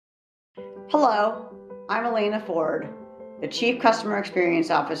Hello, I'm Elena Ford, the Chief Customer Experience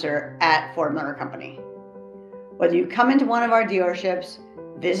Officer at Ford Motor Company. Whether you come into one of our dealerships,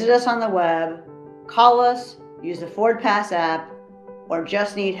 visit us on the web, call us, use the Ford Pass app, or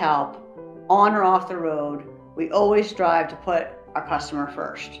just need help, on or off the road, we always strive to put our customer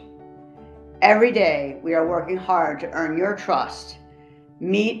first. Every day, we are working hard to earn your trust,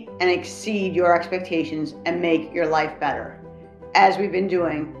 meet and exceed your expectations, and make your life better, as we've been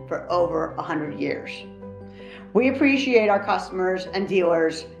doing for over 100 years. We appreciate our customers and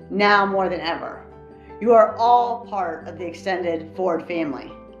dealers now more than ever. You are all part of the extended Ford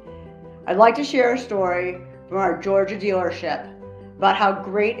family. I'd like to share a story from our Georgia dealership about how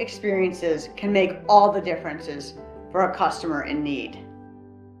great experiences can make all the differences for a customer in need.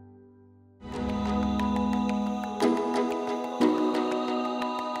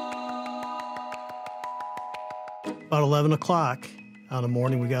 About 11 o'clock on the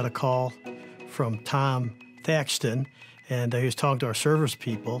morning, we got a call from Tom Thaxton, and he was talking to our service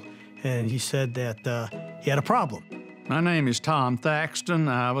people, and he said that he had a problem. My name is Tom Thaxton.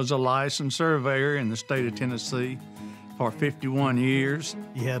 I was a licensed surveyor in the state of Tennessee for 51 years.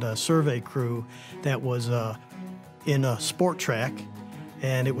 He had a survey crew that was in a sport track,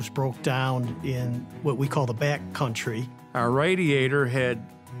 and it was broke down in what we call the back country. Our radiator had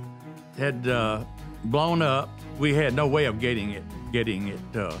blown up. We had no way of getting it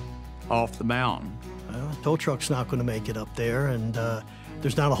off the mountain. Tow truck's not going to make it up there, and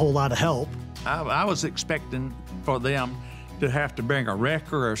there's not a whole lot of help. I was expecting for them to have to bring a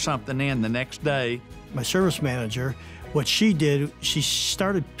wrecker or something in the next day. My service manager, what she did, she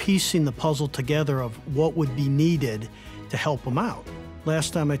started piecing the puzzle together of what would be needed to help them out.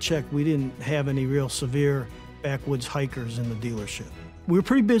 Last time I checked, we didn't have any real severe backwoods hikers in the dealership. We were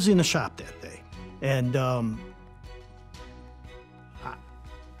pretty busy in the shop that day, and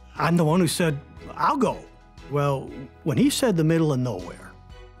I'm the one who said, I'll go. Well, when he said the middle of nowhere,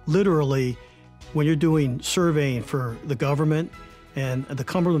 literally, when you're doing surveying for the government and the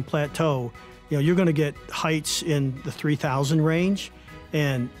Cumberland Plateau, you're going to get heights in the 3,000 range,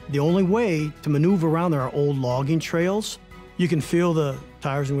 and the only way to maneuver around there are old logging trails. You can feel the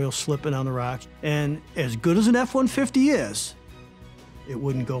tires and wheels slipping on the rocks, and as good as an F-150 is, it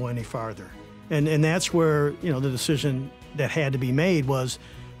wouldn't go any farther. And that's where, the decision that had to be made was,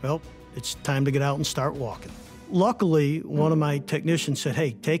 well, it's time to get out and start walking. Luckily, one of my technicians said,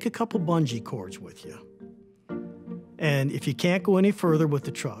 hey, take a couple bungee cords with you. And if you can't go any further with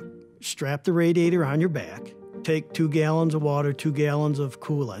the truck, strap the radiator on your back, take 2 gallons of water, 2 gallons of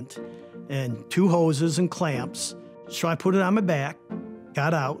coolant, and 2 hoses and clamps. So I put it on my back,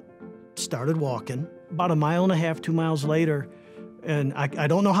 got out, started walking. About 1.5 miles, 2 miles later, and I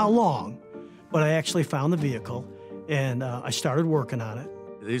don't know how long, but I actually found the vehicle, and I started working on it.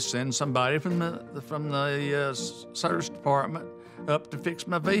 They send somebody from the service department up to fix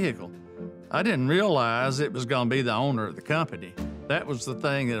my vehicle. I didn't realize it was going to be the owner of the company. That was the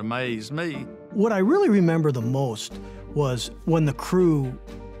thing that amazed me. What I really remember the most was when the crew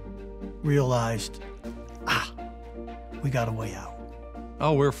realized, we got a way out.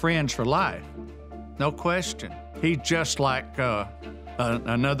 Oh, we're friends for life, no question. He's just like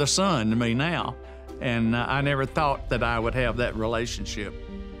another son to me now, and I never thought that I would have that relationship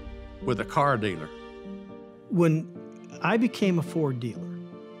with a car dealer. When I became a Ford dealer,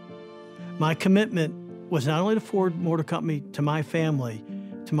 my commitment was not only to Ford Motor Company, to my family,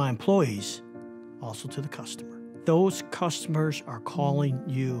 to my employees, also to the customer. Those customers are calling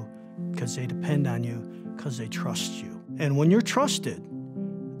you because they depend on you, because they trust you. And when you're trusted,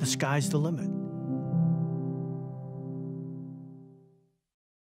 the sky's the limit.